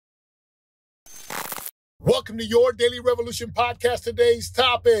Welcome to your Daily Revolution podcast. Today's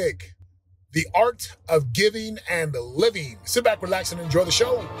topic, the art of giving and living. Sit back, relax, and enjoy the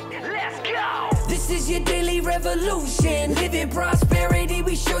show. Let's go! This is your Daily Revolution. Living prosperity,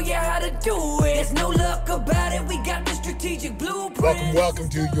 we show you how to do it. There's no luck about it, we got the strategic blueprint. Welcome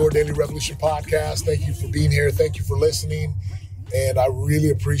to your Daily Revolution podcast. Thank you for being here. Thank you for listening. And I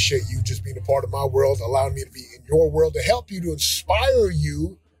really appreciate you just being a part of my world, allowing me to be in your world, to help you, to inspire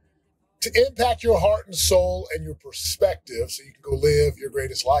you, to impact your heart and soul and your perspective so you can go live your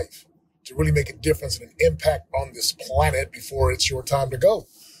greatest life, to really make a difference and an impact on this planet before it's your time to go.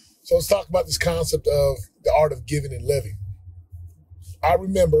 So let's talk about this concept of the art of giving and living. I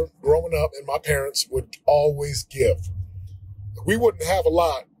remember growing up and my parents would always give. We wouldn't have a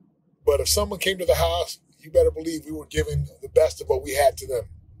lot, but if someone came to the house, you better believe we were giving the best of what we had to them.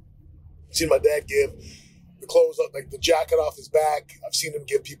 I've seen my dad give the clothes up, like the jacket off his back. I've seen him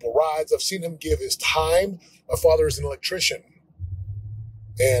give people rides. I've seen him give his time. My father is an electrician.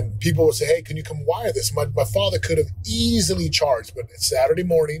 And people would say, hey, can you come wire this? My father could have easily charged, but Saturday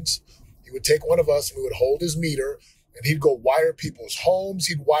mornings, he would take one of us and we would hold his meter and he'd go wire people's homes.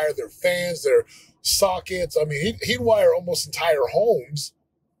 He'd wire their fans, their sockets. I mean, he'd wire almost entire homes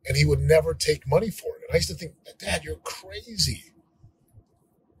and he would never take money for it. And I used to think, Dad, you're crazy.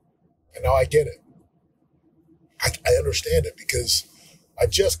 And now I get it. I understand it because I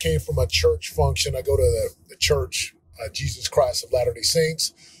just came from a church function. I go to the church, Jesus Christ of Latter-day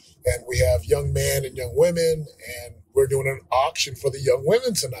Saints, and we have young men and young women, and we're doing an auction for the young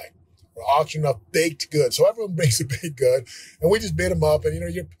women tonight. We're auctioning up baked goods. So everyone brings a baked good, and we just bid them up, and,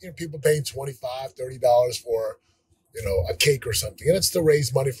 you're people paying $25, $30 for, a cake or something. And it's to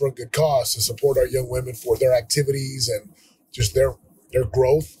raise money for a good cause, to support our young women for their activities and just their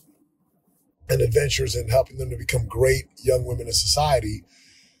growth and adventures and helping them to become great young women in society.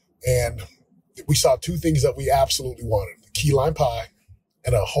 And we saw two things that we absolutely wanted: the key lime pie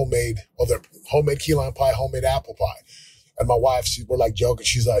and a homemade key lime pie, homemade apple pie. And my wife, we're like joking.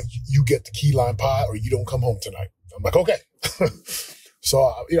 She's like, you get the key lime pie or you don't come home tonight. I'm like, okay. So,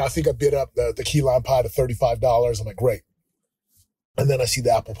 I think I bid up the key lime pie to $35. I'm like, great. And then I see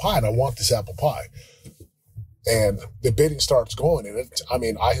the apple pie and I want this apple pie. And the bidding starts going. And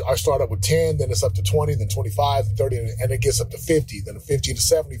I start up with 10, then it's up to 20, then 25, 30, and it gets up to 50, then 50 to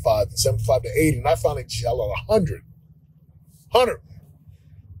 75, then 75 to 80. And I finally yell out 100.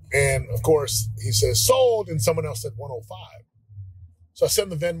 And of course, he says sold, and someone else said 105. So I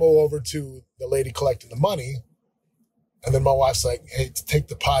send the Venmo over to the lady collecting the money. And then my wife's like, hey, take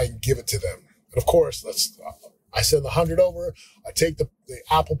the pie and give it to them. And of course, I send the 100 over. I take the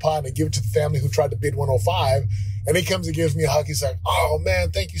apple pie and I give it to the family who tried to bid 105. And he comes and gives me a hug. He's like, oh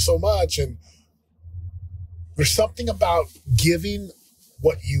man, thank you so much. And there's something about giving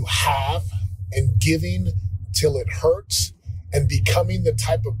what you have and giving till it hurts and becoming the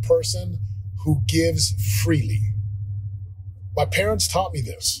type of person who gives freely. My parents taught me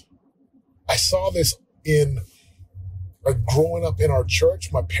this. I saw this growing up in our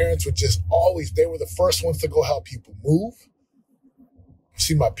church. My parents would they were the first ones to go help people move. I've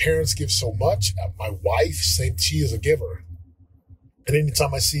seen my parents give so much. My wife, she is a giver. And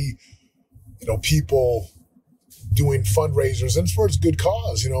anytime I see, people doing fundraisers, and for its good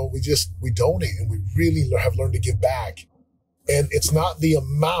cause, we donate and we really have learned to give back. And it's not the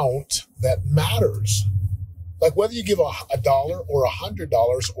amount that matters. Like whether you give $1 or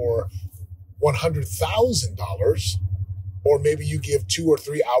 $100 or $100,000, or maybe you give 2 or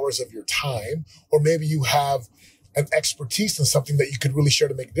 3 hours of your time, or maybe you have an expertise in something that you could really share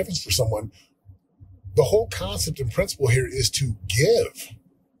to make a difference for someone. The whole concept and principle here is to give,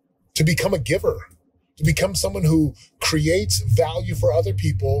 to become a giver, to become someone who creates value for other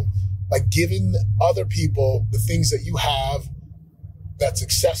people, like giving other people the things that you have that's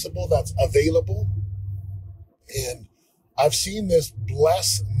accessible, that's available. And I've seen this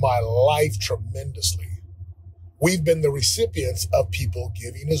bless my life tremendously. We've been the recipients of people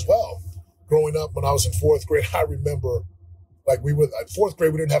giving as well. Growing up when I was in 4th grade, I remember we were at 4th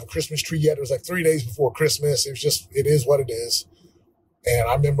grade, we didn't have a Christmas tree yet. It was like 3 days before Christmas. It is what it is. And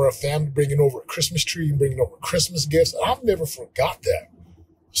I remember a family bringing over a Christmas tree and bringing over Christmas gifts. And I've never forgot that.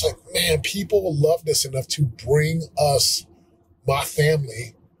 It's like, man, people loved us enough to bring us, my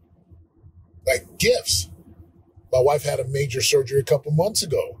family, like gifts. My wife had a major surgery a couple months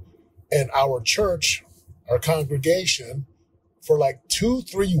ago, and our church, our congregation, for like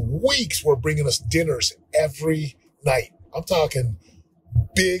 2-3 weeks, were bringing us dinners every night. I'm talking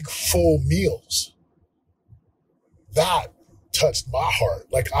big, full meals. That touched my heart.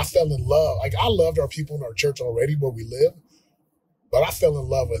 Like I fell in love. Like I loved our people in our church already where we live. But I fell in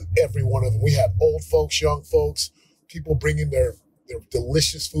love with every one of them. We had old folks, young folks, people bringing their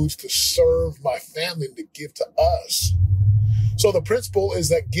delicious foods to serve my family and to give to us. So the principle is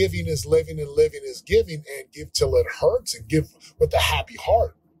that giving is living and living is giving, and give till it hurts and give with a happy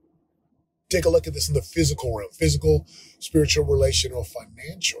heart. Take a look at this in the physical realm, physical, spiritual, relational,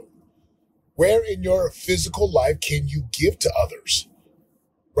 financial. Where in your physical life can you give to others?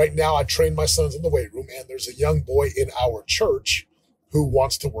 Right now, I train my sons in the weight room, and there's a young boy in our church who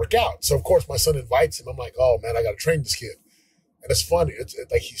wants to work out. So, of course, my son invites him. I'm like, oh, man, I got to train this kid. And it's funny. It's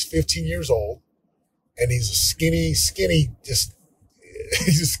like he's 15 years old, and he's a skinny,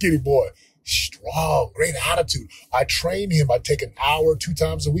 he's a skinny boy. Strong, great attitude. I train him. I take an hour 2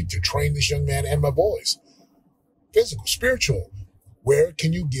 times a week to train this young man and my boys. Physical, spiritual. Where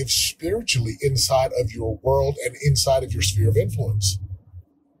can you give spiritually inside of your world and inside of your sphere of influence?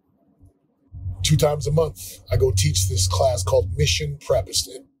 2 times a month, I go teach this class called Mission Prep.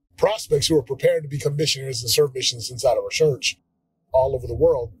 Prospects who are prepared to become missionaries and serve missions inside of our church all over the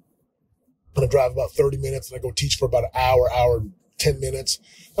world. I'm going to drive about 30 minutes and I go teach for about an hour and 10 minutes.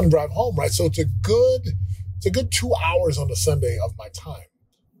 I'm going to drive home, right? So it's a good 2 hours on a Sunday of my time.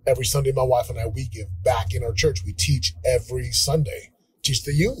 Every Sunday, my wife and I, we give back in our church. We teach every Sunday, teach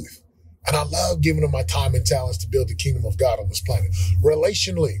the youth. And I love giving them my time and talents to build the kingdom of God on this planet.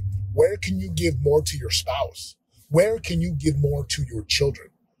 Relationally, where can you give more to your spouse? Where can you give more to your children?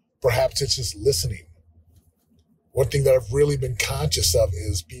 Perhaps it's just listening. One thing that I've really been conscious of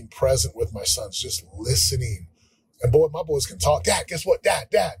is being present with my sons, just listening. And boy, my boys can talk. Dad, guess what? Dad,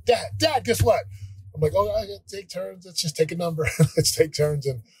 guess what? I'm like, oh, I gotta take turns. Let's just take a number. Let's take turns.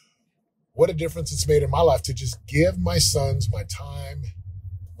 And what a difference it's made in my life to just give my sons my time,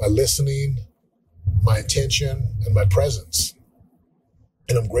 my listening, my attention, and my presence.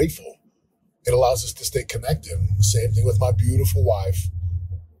 And I'm grateful. It allows us to stay connected. Same thing with my beautiful wife.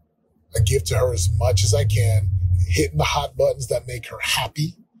 I give to her as much as I can, hitting the hot buttons that make her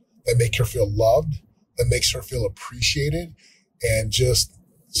happy, that make her feel loved, that makes her feel appreciated, and just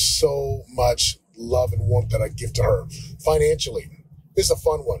so much love and warmth that I give to her. Financially, this is a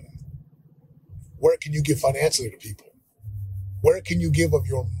fun one. Where can you give financially to people? Where can you give of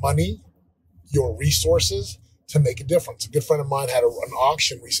your money, your resources to make a difference? A good friend of mine had an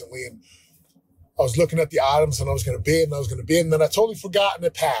auction recently, and I was looking at the items and I was going to bid, and then I totally forgot and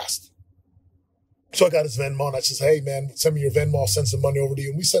it passed. So I got his Venmo and I said, hey man, send me your Venmo, I'll send some money over to you.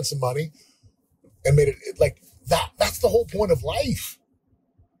 And we sent some money and made it like that. That's the whole point of life.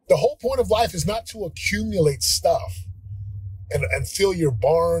 The whole point of life is not to accumulate stuff and fill your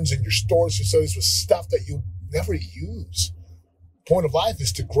barns and your stores, facilities with stuff that you never use. The point of life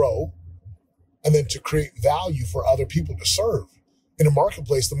is to grow and then to create value for other people to serve. In a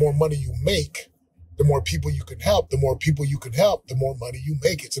marketplace, the more money you make, the more people you can help. The more people you can help, the more money you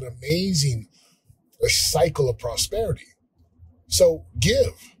make. It's an amazing cycle of prosperity. So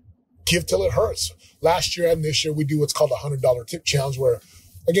give till it hurts. Last year and this year, we do what's called a $100 tip challenge where,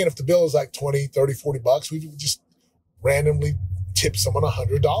 again, if the bill is like 20, 30, 40 bucks, we just randomly tip someone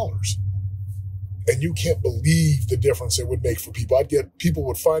 $100. And you can't believe the difference it would make for people. People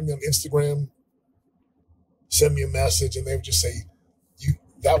would find me on Instagram, send me a message, and they would just say,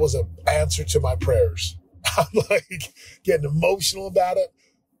 that was an answer to my prayers. I'm like getting emotional about it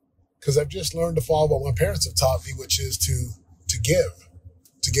because I've just learned to follow what my parents have taught me, which is to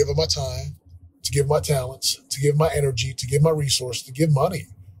give of my time, to give my talents, to give my energy, to give my resource, to give money.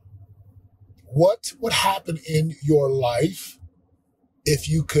 What would happen in your life if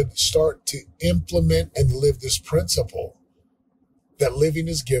you could start to implement and live this principle that living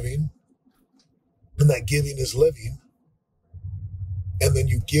is giving and that giving is living? And then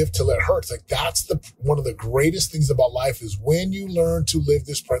you give till it hurts. Like that's one of the greatest things about life is when you learn to live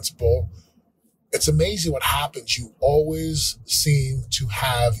this principle, it's amazing what happens. You always seem to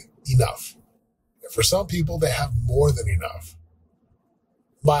have enough. And for some people, they have more than enough.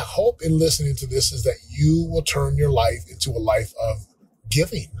 My hope in listening to this is that you will turn your life into a life of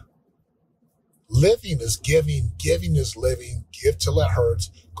giving. Living is giving. Giving is living. Give till it hurts.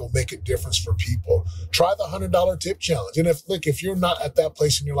 Go make a difference for people. Try the $100 tip challenge. And if you're not at that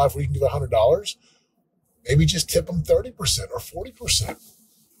place in your life where you can give $100, maybe just tip them 30% or 40%.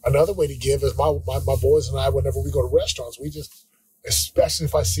 Another way to give is my boys and I, whenever we go to restaurants, we just, especially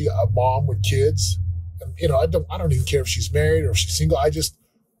if I see a mom with kids, and I don't even care if she's married or if she's single. I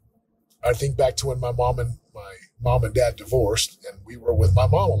think back to when my mom and dad divorced, and we were with my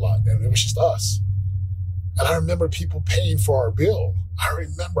mom a lot, and it was just us. And I remember people paying for our bill. I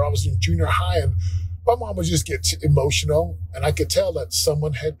remember I was in junior high, and my mom would just get emotional, and I could tell that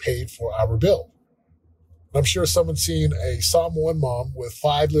someone had paid for our bill. I'm sure someone's seen a Samoan mom with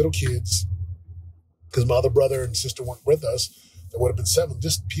 5 little kids, because my other brother and sister weren't with us. There would have been 7.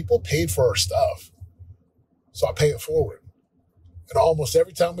 Just people paid for our stuff. So I pay it forward. And almost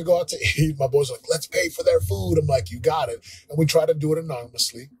every time we go out to eat, my boys are like, let's pay for their food. I'm like, you got it. And we try to do it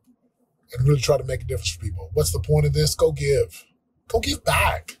anonymously and really try to make a difference for people. What's the point of this? Go give. Go give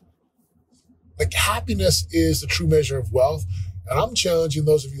back. Like, happiness is the true measure of wealth. And I'm challenging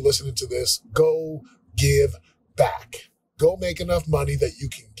those of you listening to this, go give back. Go make enough money that you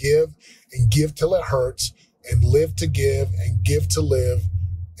can give, and give till it hurts, and live to give and give to live.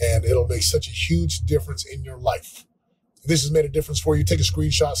 And it'll make such a huge difference in your life. If this has made a difference for you, take a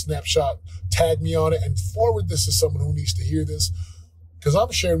screenshot, snapshot, tag me on it, and forward this to someone who needs to hear this. Because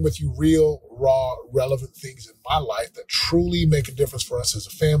I'm sharing with you real, raw, relevant things in my life that truly make a difference for us as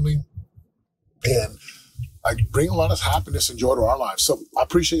a family. And I bring a lot of happiness and joy to our lives. So I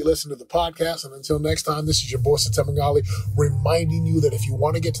appreciate you listening to the podcast. And until next time, this is your boy, Setema Gali, reminding you that if you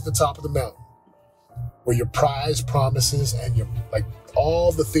want to get to the top of the mountain, where your prize, promises, and your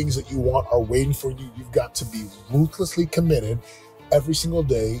all the things that you want are waiting for you, you've got to be ruthlessly committed every single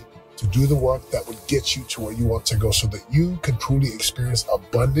day to do the work that would get you to where you want to go, so that you can truly experience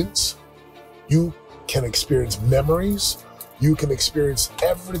abundance. You can experience memories. You can experience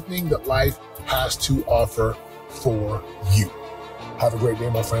everything that life has to offer for you. Have a great day,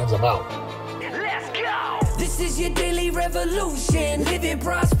 my friends. I'm out. Let's go! This is your daily revolution. Living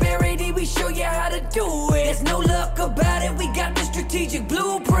prosperity, we show you how to do it. There's no luck about it, we got the strategic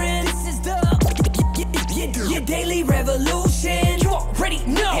blueprint. This is your daily revolution. You already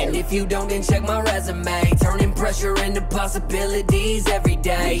know. And if you don't, then check my resume. Turning pressure into possibilities every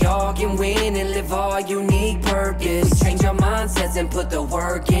day. Y'all can win and live our unique purpose. Change our mindsets and put the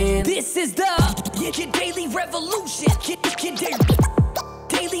work in. This is your daily revolution.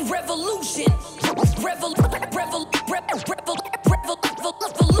 Daily revolution. Revolution.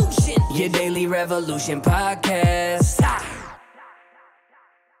 Your daily revolution podcast.